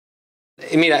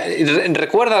Y mira,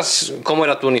 ¿recuerdas cómo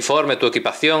era tu uniforme, tu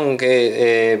equipación?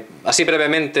 Que así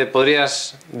brevemente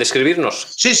podrías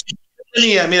describirnos. Sí, sí,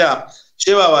 tenía, mira,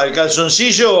 llevaba el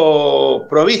calzoncillo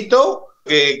provisto,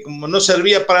 que como no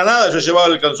servía para nada, yo llevaba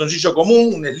el calzoncillo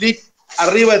común, un slip.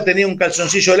 Arriba tenía un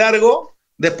calzoncillo largo.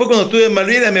 Después, cuando estuve en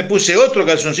Malvinas, me puse otro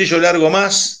calzoncillo largo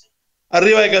más.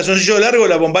 Arriba del calzoncillo largo,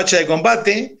 la bombacha de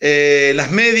combate,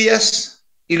 las medias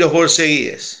y los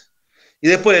borceguíes. Y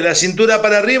después, de la cintura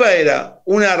para arriba, era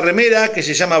una remera que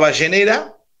se llama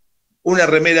ballenera, una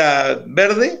remera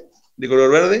verde, de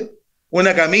color verde,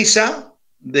 una camisa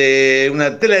de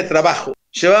una tela de trabajo.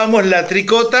 Llevábamos la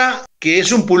tricota, que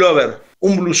es un pullover,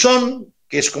 un blusón,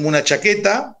 que es como una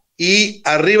chaqueta, y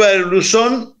arriba del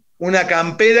blusón una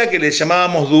campera que le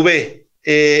llamábamos duvet.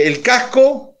 El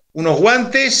casco, unos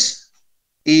guantes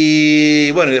y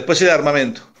bueno, y después el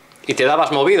armamento. ¿Y te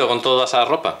dabas movido con toda esa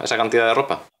ropa, esa cantidad de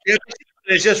ropa?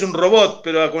 Decías un robot,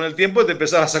 pero con el tiempo te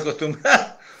empezabas a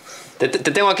acostumbrar. Te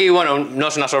tengo aquí, bueno, no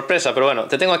es una sorpresa, pero bueno,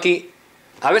 te tengo aquí.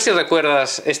 A ver si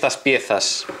recuerdas estas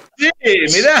piezas. Sí,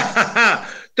 mirá,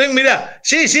 mirá,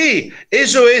 sí, sí,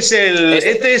 eso es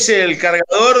este es el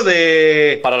cargador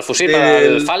de... Para el fusil, para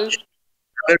el FAL.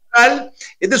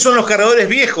 Estos son los cargadores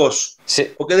viejos,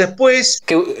 Sí. porque después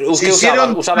 ¿Qué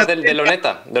usabas? ¿Usabas de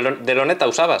loneta? ¿De loneta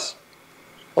usabas?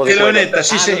 ¿O de loneta,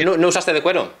 sí, sí. ¿No usaste de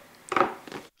cuero?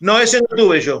 No, ese no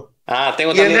tuve yo. Ah,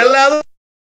 tengo y también... en el lado...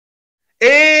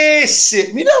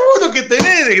 Ese, mirá vos lo que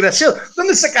tenés, desgraciado.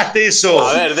 ¿Dónde sacaste eso?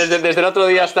 A ver, desde el otro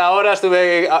día hasta ahora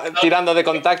estuve tirando de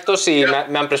contactos y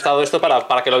me han prestado esto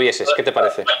para que lo vieses. ¿Qué te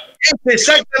parece?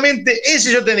 Exactamente,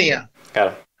 ese yo tenía.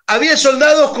 Claro. Había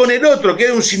soldados con el otro, que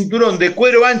era un cinturón de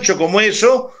cuero ancho como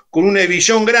eso, con una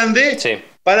hebillón grande, sí,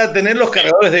 para tener los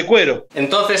cargadores de cuero.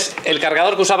 Entonces, ¿el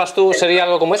cargador que usabas tú sería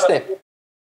algo como este?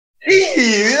 Sí,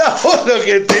 mirá vos lo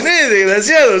que tenés,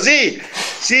 desgraciado, sí.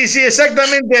 Sí, sí,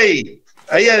 exactamente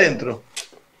ahí adentro.